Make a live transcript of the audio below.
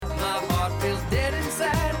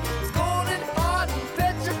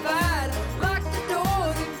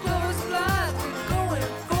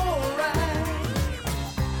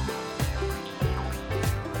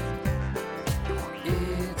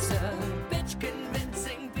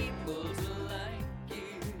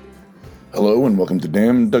Hello and welcome to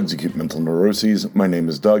Damn Doug's Acute Mental Neuroses. My name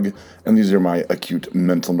is Doug, and these are my acute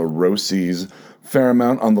mental neuroses. Fair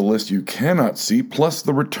amount on the list you cannot see, plus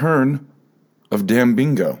the return of Damn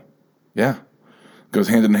Bingo. Yeah, goes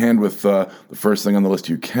hand in hand with the first thing on the list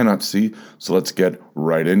you cannot see, so let's get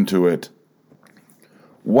right into it.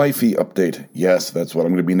 Wifey update. Yes, that's what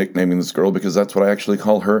I'm going to be nicknaming this girl because that's what I actually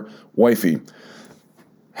call her, Wifey.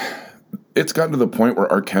 It's gotten to the point where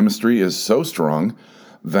our chemistry is so strong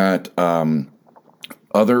that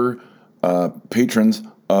other patrons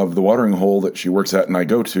of the watering hole that she works at and I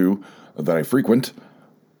go to, that I frequent,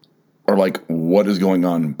 are like, what is going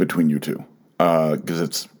on between you two? Because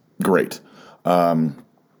it's great.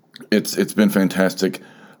 It's been fantastic.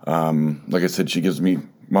 Like I said, she gives me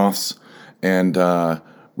moths, and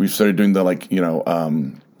we've started doing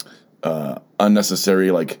the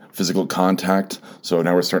unnecessary physical contact. So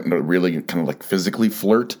now we're starting to really kind of physically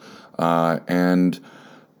flirt, and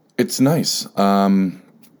it's nice.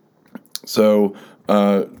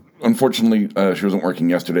 Unfortunately, she wasn't working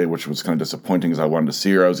yesterday, which was kind of disappointing because I wanted to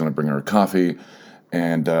see her. I was going to bring her a coffee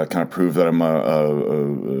and kind of prove that I'm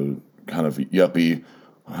a kind of yuppie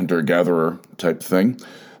hunter-gatherer type thing.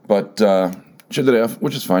 But she had the day off,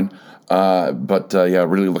 which is fine.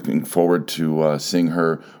 Really looking forward to seeing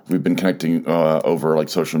her. We've been connecting over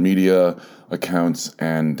social media accounts,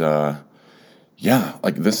 and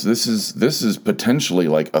this is potentially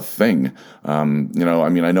a thing. I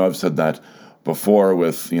know I've said that before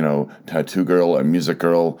with Tattoo Girl and Music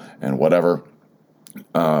Girl and whatever,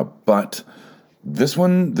 but this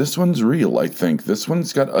one's real. I think this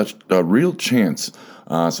one's got a real chance.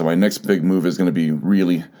 So my next big move is going to be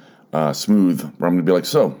really smooth. Where I'm going to be like,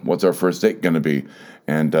 so what's our first date going to be?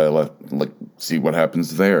 And see what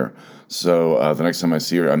happens there. So the next time I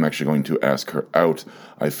see her, I'm actually going to ask her out.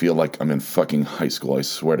 I feel like I'm in fucking high school. I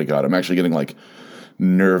swear to God, I'm actually getting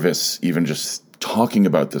nervous even just talking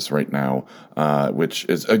about this right now, which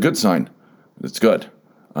is a good sign. It's good.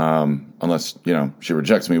 Unless, she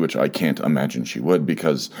rejects me, which I can't imagine she would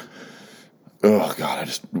because, oh God, I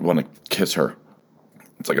just want to kiss her.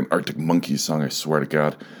 It's like an Arctic Monkeys song, I swear to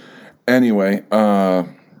God. Anyway, I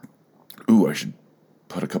should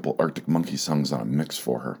put a couple Arctic Monkeys songs on a mix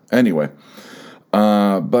for her. Anyway,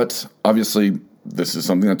 but obviously this is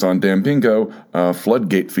something that's on Damn Bingo,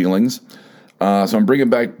 floodgate feelings. So I'm bringing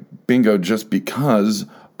back Bingo just because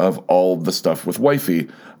of all the stuff with Wifey.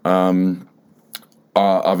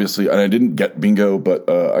 Obviously, and I didn't get Bingo, but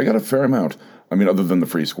I got a fair amount. I mean, other than the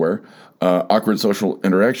free square. Awkward social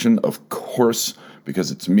interaction, of course,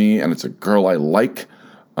 because it's me and it's a girl I like.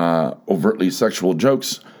 Overtly sexual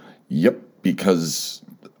jokes. Yep, because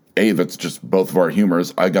that's just both of our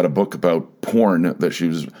humors. I got a book about porn that she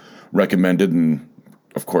was recommended, and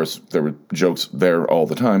of course there were jokes there all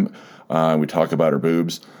the time. We talk about her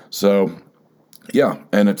boobs, so yeah,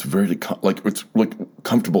 and it's very it's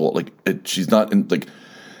comfortable. She's not in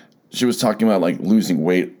she was talking about losing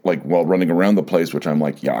weight while running around the place, which I'm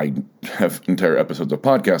like, yeah, I have entire episodes of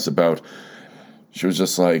podcasts about. She was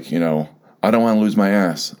just I don't want to lose my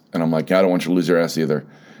ass. And I'm like, yeah, I don't want you to lose your ass either.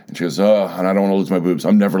 And she goes, oh, and I don't want to lose my boobs.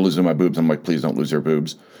 I'm never losing my boobs. I'm like, please don't lose your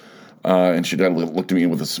boobs. And she looked at me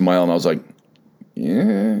with a smile, and I was like,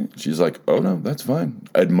 yeah. She's like, oh, no, that's fine.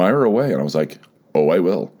 Admire away. And I was like, oh, I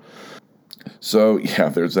will. So, yeah,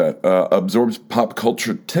 there's that. Absorbs pop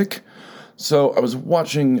culture tick. So I've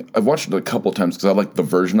watched it a couple times because I like the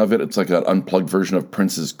version of it. It's like that unplugged version of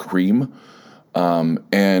Prince's Cream.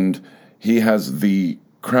 And he has the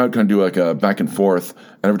crowd kind of do a back and forth,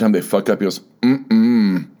 and every time they fuck up, he goes,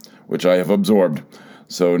 which I have absorbed.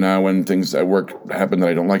 So now when things at work happen that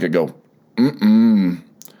I don't like, I go,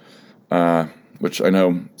 which I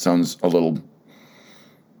know sounds a little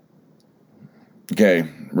gay,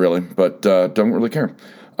 really, but don't really care.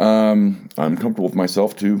 I'm comfortable with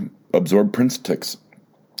myself to absorb Prince ticks.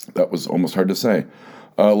 That was almost hard to say.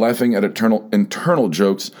 Laughing at internal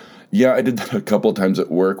jokes. Yeah, I did that a couple of times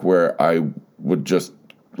at work where I would just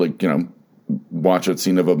watch a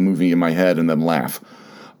scene of a movie in my head and then laugh.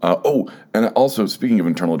 And also, speaking of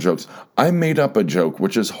internal jokes, I made up a joke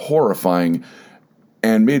which is horrifying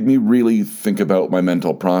and made me really think about my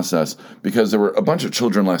mental process because there were a bunch of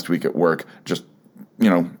children last week at work, just,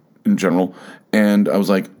 in general. And I was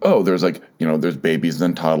like, oh, there's there's babies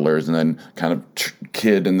and then toddlers and then kind of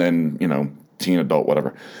kid and then, teen, adult,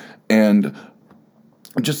 whatever. And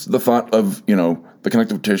just the thought of, the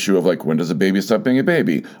connective tissue of when does a baby stop being a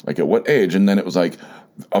baby? At what age? And then it was I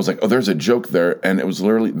was like, oh, there's a joke there. And it was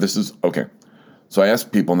literally, this is, okay. So I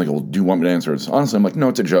asked people and they go, well, do you want me to answer this? Honestly, I'm like, no,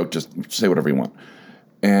 it's a joke. Just say whatever you want.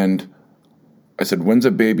 And I said, when's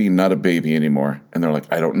a baby not a baby anymore? And they're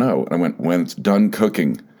like, I don't know. And I went, when it's done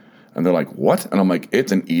cooking. And they're like, what? And I'm like,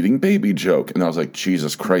 it's an eating baby joke. And I was like,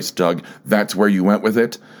 Jesus Christ, Doug, that's where you went with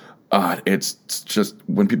it? It's just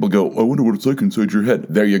when people go, I wonder what it's like inside your head.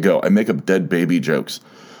 There you go. I make up dead baby jokes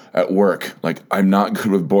at work. Like, I'm not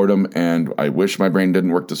good with boredom, and I wish my brain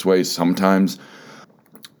didn't work this way sometimes.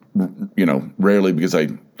 Rarely, because I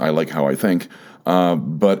like how I think.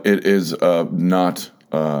 But it is not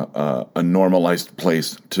a normalized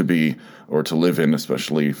place to be or to live in,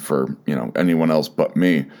 especially for, anyone else but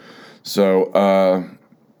me. So,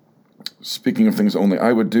 speaking of things only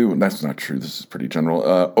I would do, that's not true. This is pretty general.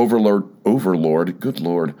 Overload, good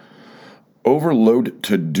Lord. Overload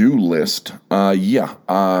to-do list.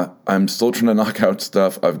 I'm still trying to knock out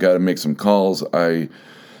stuff. I've got to make some calls. I've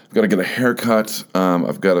got to get a haircut.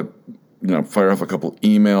 I've got to, fire off a couple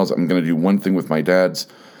emails. I'm going to do one thing with my dad's,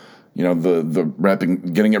 the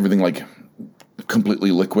wrapping, getting everything like completely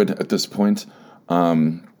liquid at this point,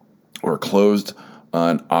 or closed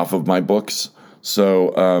and off of my books.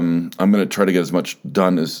 So I'm going to try to get as much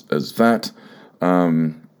done as that,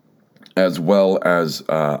 as well as,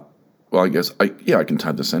 I guess, I can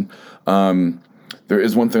tie this in. There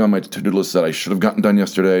is one thing on my to-do list that I should have gotten done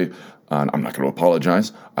yesterday, and I'm not going to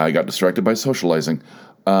apologize. I got distracted by socializing.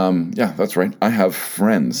 That's right. I have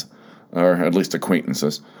friends, or at least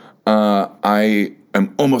acquaintances. I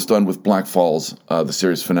am almost done with Black Falls, the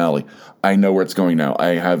series finale. I know where it's going now. I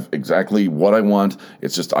have exactly what I want.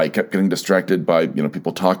 It's just I kept getting distracted by,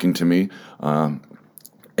 people talking to me. That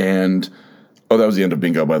was the end of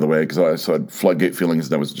bingo, by the way, because I had floodgate feelings.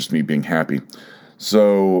 That was just me being happy.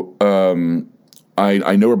 So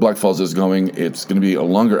I know where Black Falls is going. It's going to be a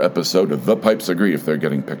longer episode. The pipes agree if they're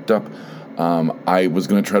getting picked up. I was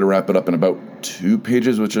going to try to wrap it up in about 2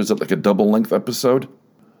 pages, which is like a double-length episode.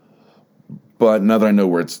 But now that I know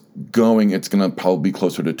where it's going, it's going to probably be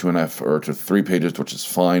closer to 2.5 or to 3 pages, which is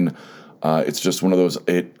fine. It's just one of those,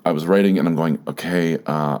 I was writing and I'm going, okay,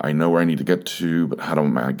 I know where I need to get to, but how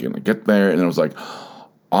am I going to get there? And then I was like,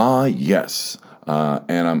 yes.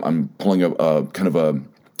 And I'm pulling a kind of a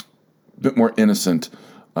bit more innocent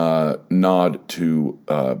nod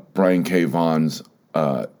to Brian K. Vaughan's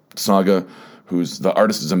saga, the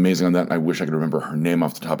artist is amazing on that, and I wish I could remember her name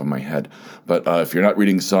off the top of my head. But if you're not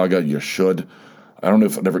reading Saga, you should. I don't know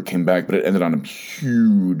if it ever came back, but it ended on a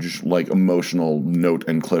huge, emotional note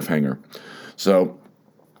and cliffhanger. So,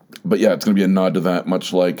 but yeah, it's going to be a nod to that,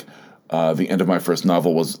 much like the end of my first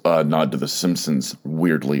novel was a nod to The Simpsons,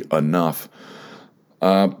 weirdly enough.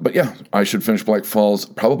 But yeah, I should finish Black Falls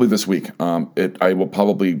probably this week. I will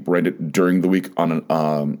probably write it during the week on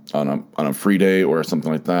a free day or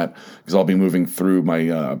something like that, because I'll be moving through my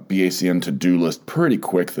BACN to-do list pretty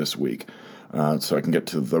quick this week, so I can get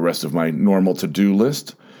to the rest of my normal to-do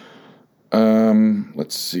list.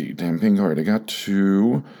 Let's see, damn bingo, already got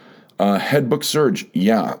to Headbook Surge.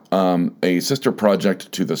 Yeah, a sister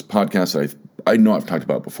project to this podcast that I know I've talked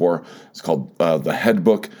about before. It's called the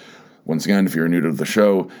Headbook. Once again, if you're new to the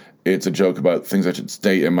show, it's a joke about things that should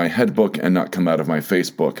stay in my headbook and not come out of my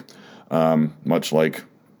Facebook, much like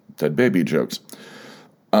dead baby jokes.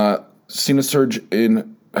 Seen a surge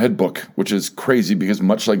in Headbook, which is crazy because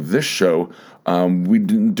much like this show, we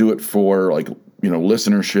didn't do it for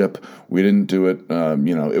listenership. We didn't do it,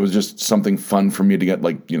 it was just something fun for me to get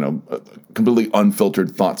completely unfiltered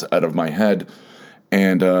thoughts out of my head.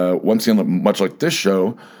 And once again, much like this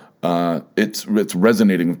show, it's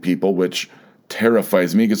resonating with people, which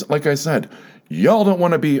terrifies me because, like I said, y'all don't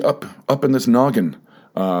want to be up in this noggin,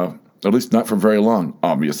 at least not for very long,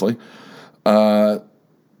 obviously.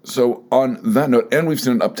 So on that note, and we've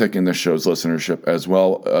seen an uptick in this show's listenership as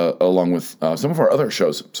well, along with some of our other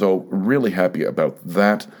shows. So really happy about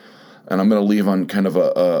that. And I'm going to leave on kind of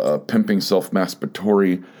a pimping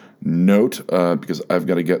self-masturbatory note because I've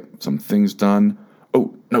got to get some things done.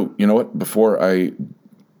 Oh, no, you know what?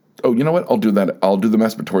 I'll do that. I'll do the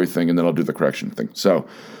masturbatory thing, and then I'll do the correction thing. So,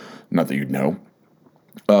 not that you'd know.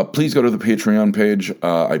 Please go to the Patreon page.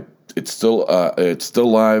 It's still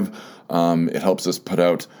live. It helps us put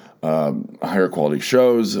out higher quality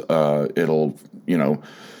shows. It'll,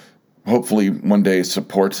 hopefully one day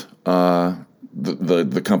support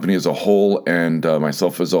the company as a whole and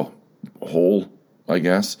myself as a whole, I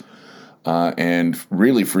guess, and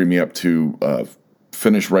really free me up to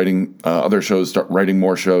finish writing other shows, start writing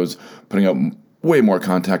more shows, putting out way more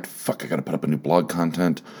content. I gotta put up a new blog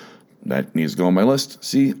content. That needs to go on my list.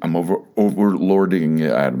 See, I'm overlording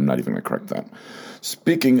it. I'm not even gonna correct that.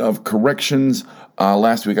 Speaking of corrections,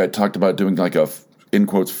 last week I talked about doing like a, in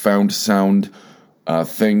quotes, found sound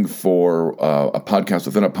thing for a podcast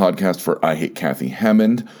within a podcast for I Hate Kathy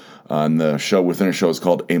Hammond. And the show within a show is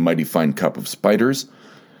called A Mighty Fine Cup of Spiders.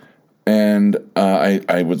 And I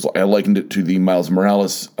likened it to the Miles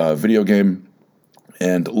Morales video game.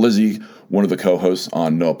 And Lizzie, one of the co-hosts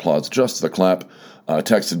on No Applause, Just the Clap,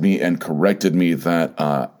 texted me and corrected me that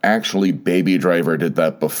actually Baby Driver did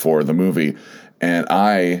that before the movie. And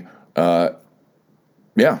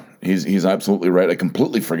he's absolutely right. I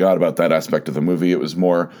completely forgot about that aspect of the movie. It was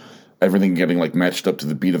more everything getting like matched up to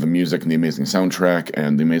the beat of the music and the amazing soundtrack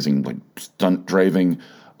and the amazing like stunt driving.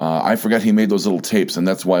 I forgot he made those little tapes, and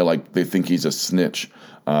that's why like they think he's a snitch,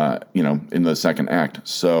 in the second act.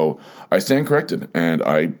 So I stand corrected, and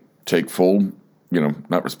I take full,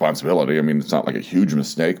 not responsibility. I mean, it's not like a huge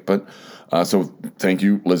mistake, but so thank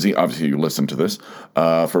you, Lizzie. Obviously, you listened to this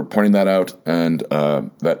for pointing that out, and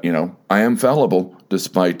that I am fallible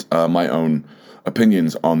despite my own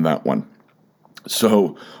opinions on that one.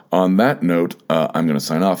 So on that note, I'm going to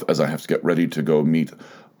sign off as I have to get ready to go meet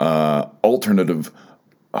alternative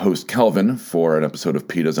host Calvin for an episode of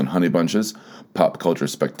Pitas and Honey Bunches, Pop Culture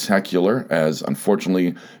Spectacular, as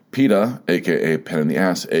unfortunately Peta, a.k.a. Pen in the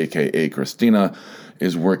Ass, a.k.a. Christina,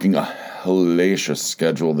 is working a hellacious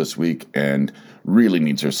schedule this week and really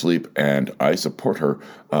needs her sleep, and I support her,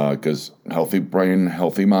 because healthy brain,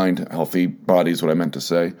 healthy mind, healthy body is what I meant to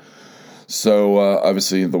say. So,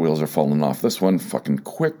 obviously, the wheels are falling off this one fucking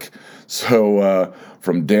quick. So,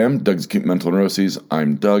 from Damn, Doug's Cute Mental Neuroses,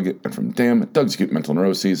 I'm Doug, and from Damn, Doug's Cute Mental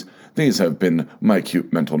Neuroses, these have been my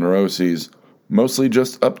cute mental neuroses, mostly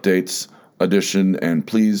just updates, edition, and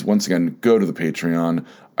please, once again, go to the Patreon.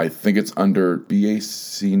 I think it's under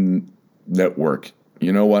BAC Network.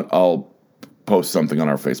 You know what? I'll post something on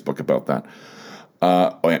our Facebook about that.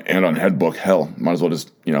 And on Headbook, hell, might as well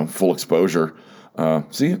just, full exposure.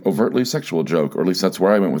 See, overtly sexual joke, or at least that's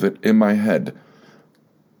where I went with it in my head.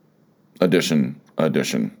 Addition.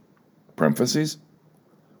 Parentheses.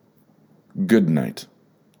 Good night,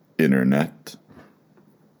 Internet.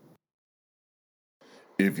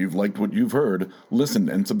 If you've liked what you've heard, listen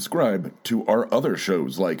and subscribe to our other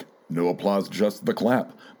shows like No Applause, Just the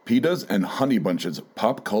Clap, Pitas and Honey Bunches,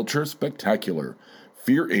 Pop Culture Spectacular,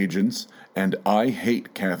 Fear Agents, and I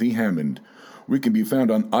Hate Kathy Hammond. We can be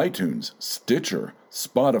found on iTunes, Stitcher,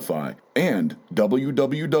 Spotify, and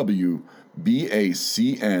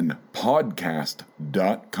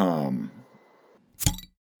www.bacnpodcast.com.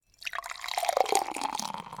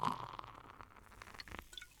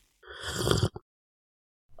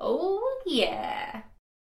 Oh, yeah.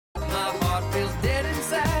 My heart feels dead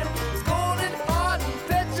inside. It's cold and hard and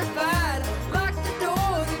petrified. Lock the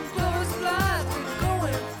doors and close the blinds. We're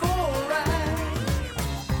going for a ride.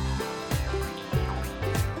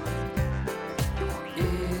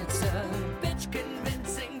 It's a bitch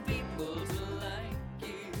convincing people to like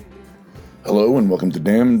you. Hello and welcome to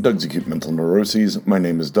Damn, Doug's Acute Mental Neuroses. My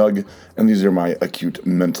name is Doug, and these are my acute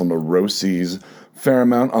mental neuroses. Fair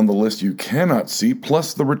amount on the list you cannot see,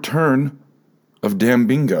 plus the return of Damn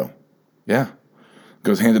Bingo. Yeah,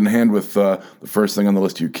 goes hand in hand with the first thing on the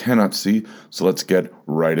list you cannot see, so let's get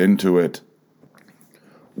right into it.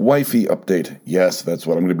 Wifey update. Yes, that's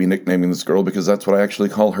what I'm going to be nicknaming this girl, because that's what I actually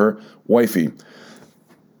call her, Wifey.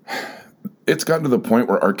 It's gotten to the point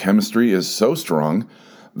where our chemistry is so strong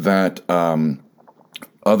that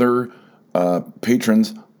other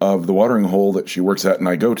patrons of the watering hole that she works at and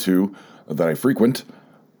I go to, that I frequent,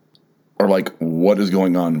 are like, what is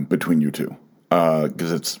going on between you two?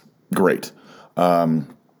 Because it's great.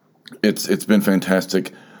 It's been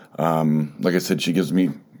fantastic. Like I said, she gives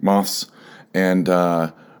me moths, and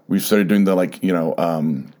we've started doing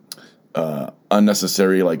the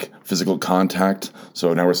unnecessary physical contact.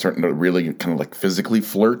 So now we're starting to really kind of physically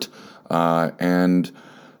flirt, and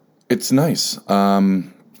it's nice.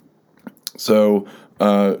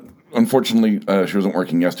 Unfortunately, she wasn't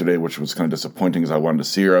working yesterday, which was kind of disappointing because I wanted to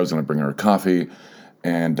see her. I was going to bring her a coffee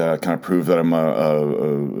and kind of prove that I'm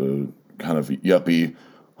a kind of yuppie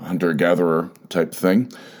hunter-gatherer type thing.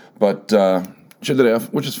 But she had the day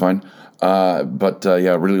off, which is fine.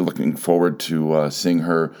 Really looking forward to seeing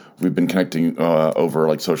her. We've been connecting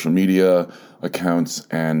over social media accounts,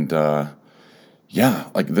 and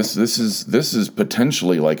this is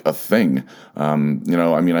potentially a thing. I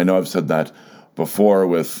know I've said that before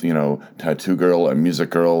with, Tattoo Girl and Music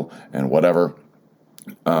Girl and whatever.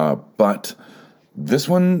 But this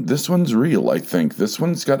one's real, I think. This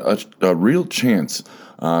one's got a real chance.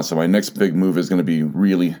 So my next big move is going to be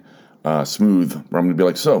really smooth, where I'm going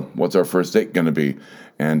to be so what's our first date going to be?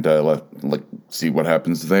 And see what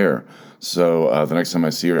happens there. So the next time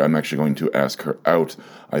I see her, I'm actually going to ask her out.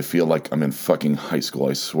 I feel like I'm in fucking high school,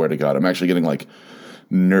 I swear to God. I'm actually getting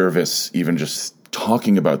nervous even just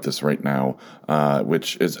talking about this right now,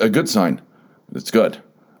 which is a good sign. It's good.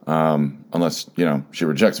 Unless, she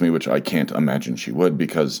rejects me, which I can't imagine she would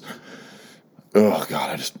because, oh, God,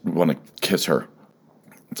 I just want to kiss her.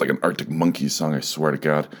 It's like an Arctic Monkeys song, I swear to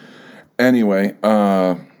God. Anyway,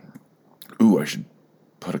 I should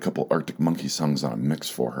put a couple Arctic Monkeys songs on a mix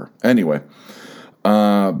for her. Anyway,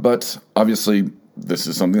 but obviously this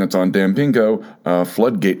is something that's on damn Bingo,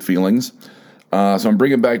 floodgate feelings. So I'm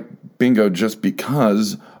bringing back Bingo just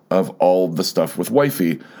because of all the stuff with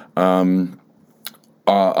Wifey.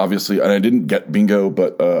 Obviously, and I didn't get Bingo,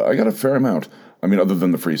 but I got a fair amount. I mean, other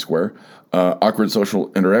than the free square. Awkward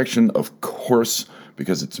social interaction, of course,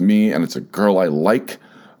 because it's me and it's a girl I like.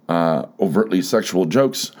 Overtly sexual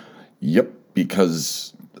jokes. Yep,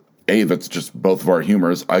 because that's just both of our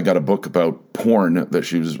humors. I got a book about porn that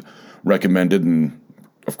she was recommended, and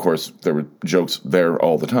of course there were jokes there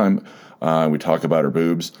all the time. We talk about her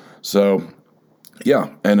boobs, so yeah,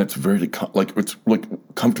 and it's very it's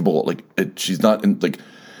comfortable. She's not in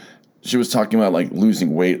she was talking about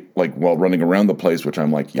losing weight while running around the place, which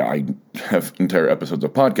I'm like, yeah, I have entire episodes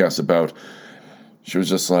of podcasts about. She was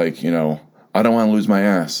just like, I don't want to lose my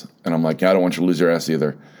ass, and I'm like, yeah, I don't want you to lose your ass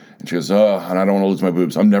either. And she goes, oh, and I don't want to lose my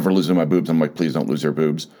boobs. I'm never losing my boobs. I'm like, please don't lose your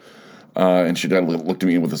boobs. And she looked at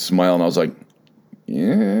me with a smile, and I was like,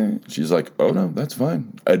 yeah. She's like, oh, no, that's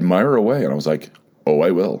fine. Admire away. And I was like, oh,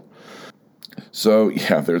 I will. So,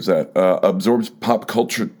 yeah, there's that. Absorbs pop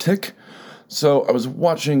culture tick. So I've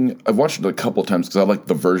watched it a couple of times because I like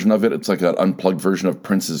the version of it. It's like an unplugged version of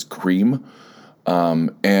Prince's Cream.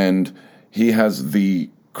 And he has the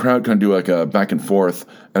crowd kind of do like a back and forth.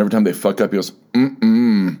 And every time they fuck up, he goes,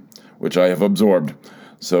 which I have absorbed.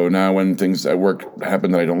 So now when things at work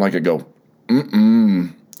happen that I don't like, I go,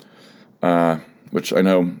 which I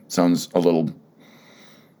know sounds a little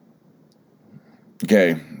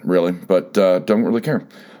gay, really, but don't really care.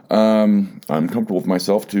 I'm comfortable with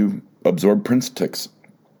myself to absorb Prince ticks.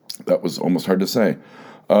 That was almost hard to say.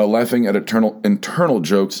 Laughing at internal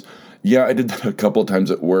jokes. Yeah, I did that a couple of times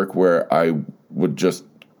at work where I would just,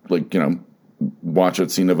 watch a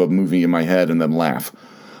scene of a movie in my head and then laugh.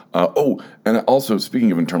 And also,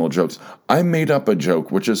 speaking of internal jokes, I made up a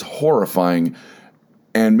joke which is horrifying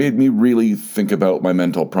and made me really think about my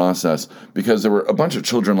mental process because there were a bunch of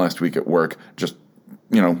children last week at work, just,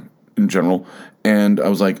 in general. And I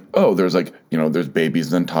was like, oh, there's there's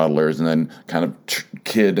babies and then toddlers and then kind of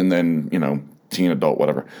kid and then, teen, adult,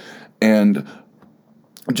 whatever. And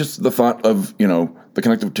just the thought of, the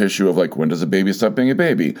connective tissue of when does a baby stop being a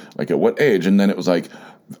baby? At what age? And then it was I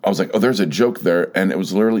was like, oh, there's a joke there. And it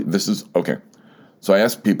was literally, this is, okay. So I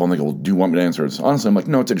asked people and they go, well, do you want me to answer this? Honestly, I'm like,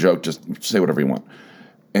 no, it's a joke. Just say whatever you want.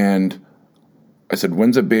 And I said,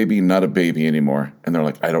 when's a baby not a baby anymore? And they're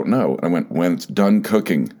like, I don't know. And I went, when it's done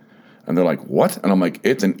cooking. And they're like, what? And I'm like,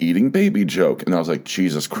 it's an eating baby joke. And I was like,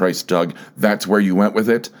 Jesus Christ, Doug, that's where you went with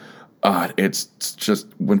it? It's just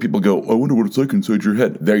when people go, I wonder what it's like inside your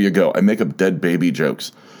head. There you go. I make up dead baby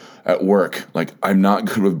jokes at work. I'm not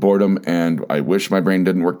good with boredom, and I wish my brain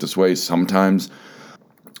didn't work this way sometimes.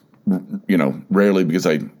 Rarely because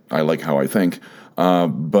I like how I think.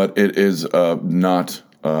 But it is not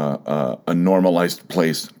a normalized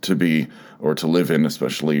place to be or to live in,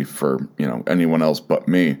 especially for, anyone else but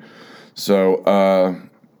me. So,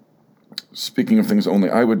 speaking of things only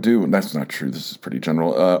I would do, and that's not true, this is pretty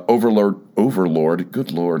general, overload,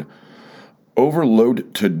 good Lord,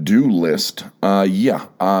 overload to-do list,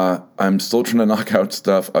 I'm still trying to knock out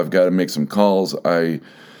stuff. I've got to make some calls, I've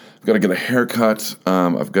got to get a haircut,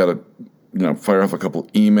 I've got to, fire off a couple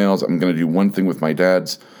emails, I'm going to do one thing with my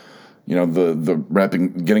dad's, the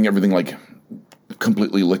wrapping, getting everything,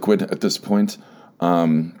 completely liquid at this point,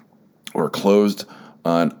 or closed,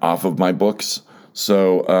 and off of my books.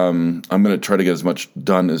 So I'm going to try to get as much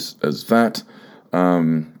done as that,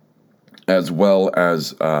 as well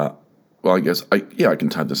as, I guess, I can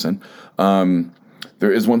tie this in.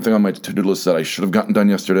 There is one thing on my to-do list that I should have gotten done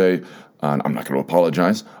yesterday, and I'm not going to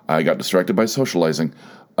apologize. I got distracted by socializing.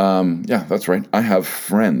 That's right. I have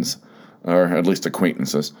friends, or at least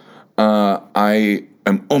acquaintances. I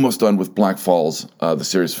am almost done with Black Falls, the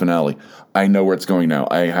series finale. I know where it's going now.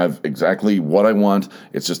 I have exactly what I want.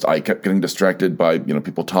 It's just I kept getting distracted by,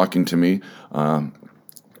 people talking to me. That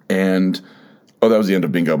was the end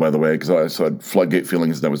of Bingo, by the way, because I said floodgate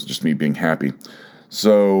feelings. That was just me being happy.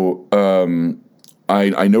 So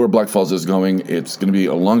I know where Black Falls is going. It's going to be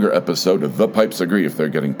a longer episode. The pipes agree if they're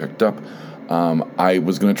getting picked up. I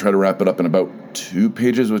was going to try to wrap it up in about 2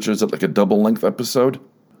 pages, which is like a double-length episode.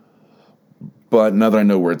 But now that I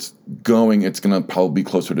know where it's going, it's going to probably be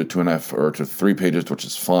closer to 2.5 or to 3 pages, which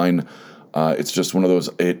is fine. It's just one of those,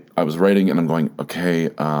 I was writing and I'm going, okay,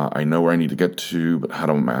 I know where I need to get to, but how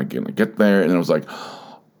am I going to get there? And I was like,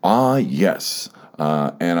 Yes.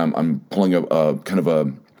 And I'm pulling a kind of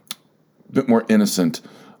a bit more innocent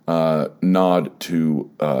nod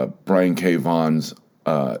to Brian K. Vaughan's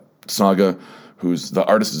Saga, who's the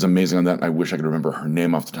artist is amazing on that. I wish I could remember her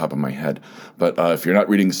name off the top of my head. But if you're not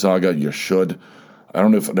reading Saga, you should. I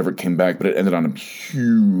don't know if it ever came back, but it ended on a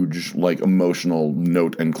huge, like, emotional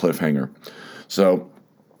note and cliffhanger. So,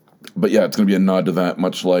 but yeah, it's going to be a nod to that,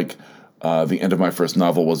 much like the end of my first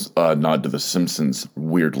novel was a nod to The Simpsons,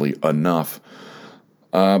 weirdly enough.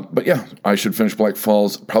 But yeah, I should finish Black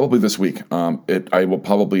Falls probably this week. I will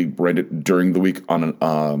probably write it during the week on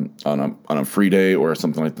a free day or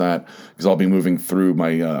something like that, because I'll be moving through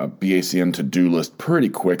my BACN to-do list pretty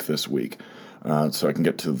quick this week, so I can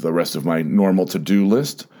get to the rest of my normal to-do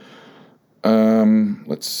list.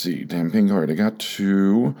 Let's see, damn bingo, I got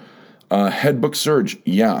to Headbook Surge.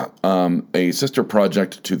 Yeah, a sister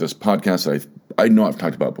project to this podcast that I know I've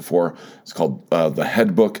talked about before. It's called the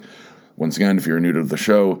Headbook. Once again, if you're new to the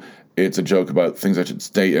show, it's a joke about things that should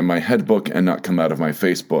stay in my head book and not come out of my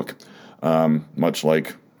Facebook, much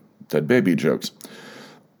like dead baby jokes.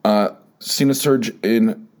 Seen a surge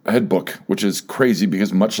in Headbook, which is crazy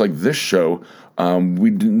because much like this show,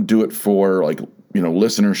 we didn't do it for, like,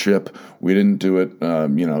 listenership. We didn't do it,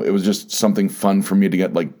 it was just something fun for me to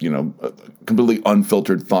get, like, completely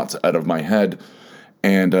unfiltered thoughts out of my head.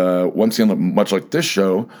 And once again, much like this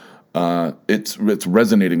show, it's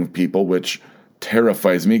resonating with people, which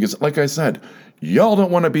terrifies me because, like I said, y'all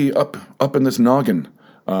don't want to be up in this noggin,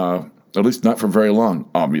 at least not for very long,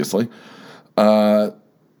 obviously.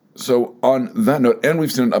 So on that note, and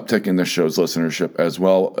we've seen an uptick in this show's listenership as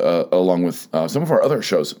well, along with some of our other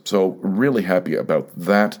shows. So really happy about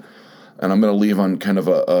that. And I'm going to leave on kind of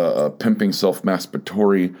a pimping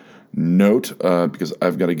self-masturbatory note because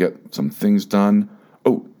I've got to get some things done.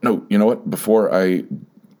 Oh, no, you know what?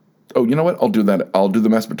 I'll do that. I'll do the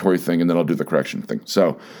masturbatory thing, and then I'll do the correction thing.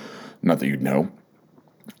 So, not that you know.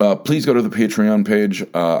 Please go to the Patreon page.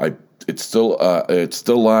 It's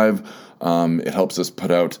still live. It helps us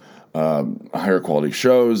put out higher quality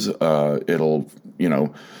shows. It'll,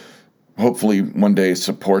 hopefully one day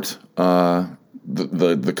support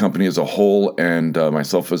the company as a whole and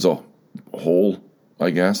myself as a whole, I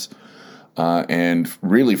guess, and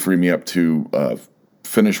really free me up to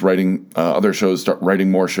finish writing other shows, start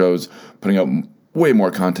writing more shows, putting out way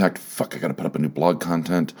more content. Fuck, I gotta put up a new blog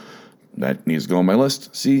content. That needs to go on my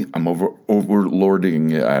list. See, I'm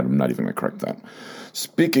overlording it. I'm not even gonna correct that.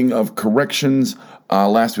 Speaking of corrections,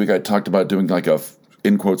 last week I talked about doing like a,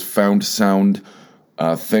 in quotes, found sound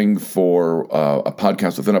thing for a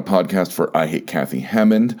podcast within a podcast for I Hate Kathy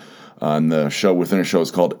Hammond. And the show within a show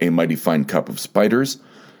is called A Mighty Fine Cup of Spiders.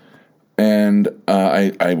 And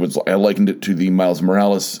I likened it to the Miles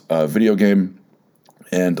Morales video game.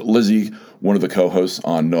 And Lizzie, one of the co-hosts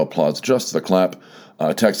on No Applause, Just the Clap,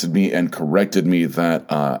 texted me and corrected me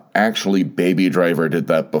that actually Baby Driver did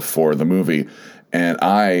that before the movie. And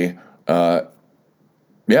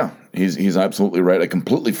he's absolutely right. I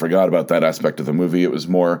completely forgot about that aspect of the movie. It was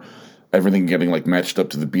more everything getting like matched up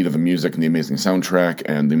to the beat of the music and the amazing soundtrack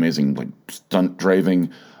and the amazing like stunt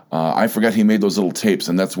driving. I forgot he made those little tapes,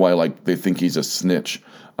 and that's why like they think he's a snitch,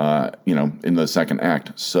 in the second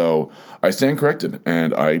act. So I stand corrected,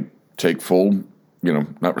 and I take full,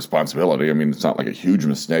 not responsibility. I mean, it's not like a huge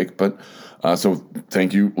mistake, but so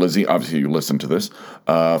thank you, Lizzie. Obviously, you listened to this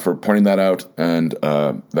for pointing that out, and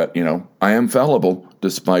that I am fallible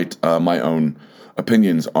despite my own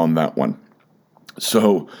opinions on that one.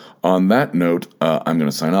 So on that note, I'm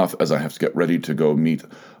going to sign off as I have to get ready to go meet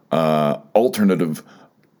alternative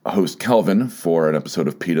host Calvin for an episode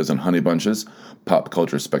of Pitas and Honey Bunches, Pop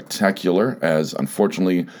Culture Spectacular, as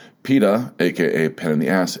unfortunately Peta, a.k.a. Pen in the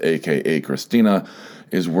Ass, a.k.a. Christina,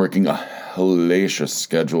 is working a hellacious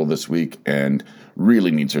schedule this week and really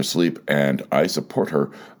needs her sleep, and I support her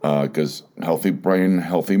because healthy brain,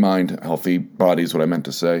 healthy mind, healthy body is what I meant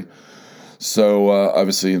to say. So,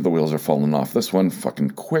 obviously, the wheels are falling off this one fucking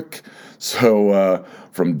quick. So,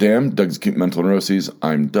 from Damn, Doug's Cute Mental Neuroses,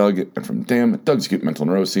 I'm Doug. And from Damn, Doug's Cute Mental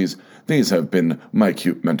Neuroses, these have been my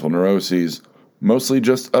Cute Mental Neuroses. Mostly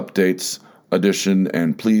just updates, edition,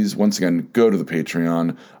 and please, once again, go to the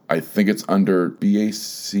Patreon. I think it's under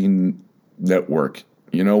BAC Network.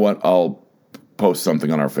 You know what? I'll post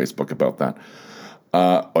something on our Facebook about that.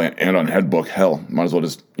 And on Headbook, hell, might as well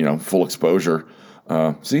just, full exposure.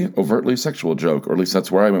 See, overtly sexual joke, or at least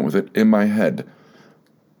that's where I went with it in my head.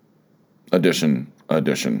 Addition.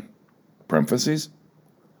 Parentheses.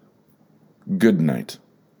 Good night,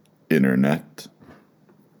 Internet.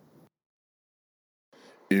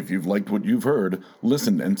 If you've liked what you've heard,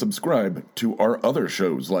 listen and subscribe to our other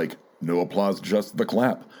shows like No applause, just the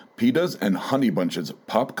clap. PETA's and Honey Bunch's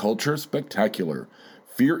Pop Culture Spectacular.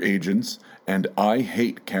 Fear Agents and I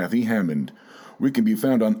Hate Kathy Hammond. We can be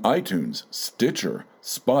found on iTunes, Stitcher,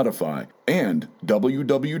 Spotify, and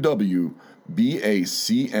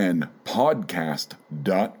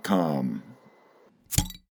www.bacnpodcast.com.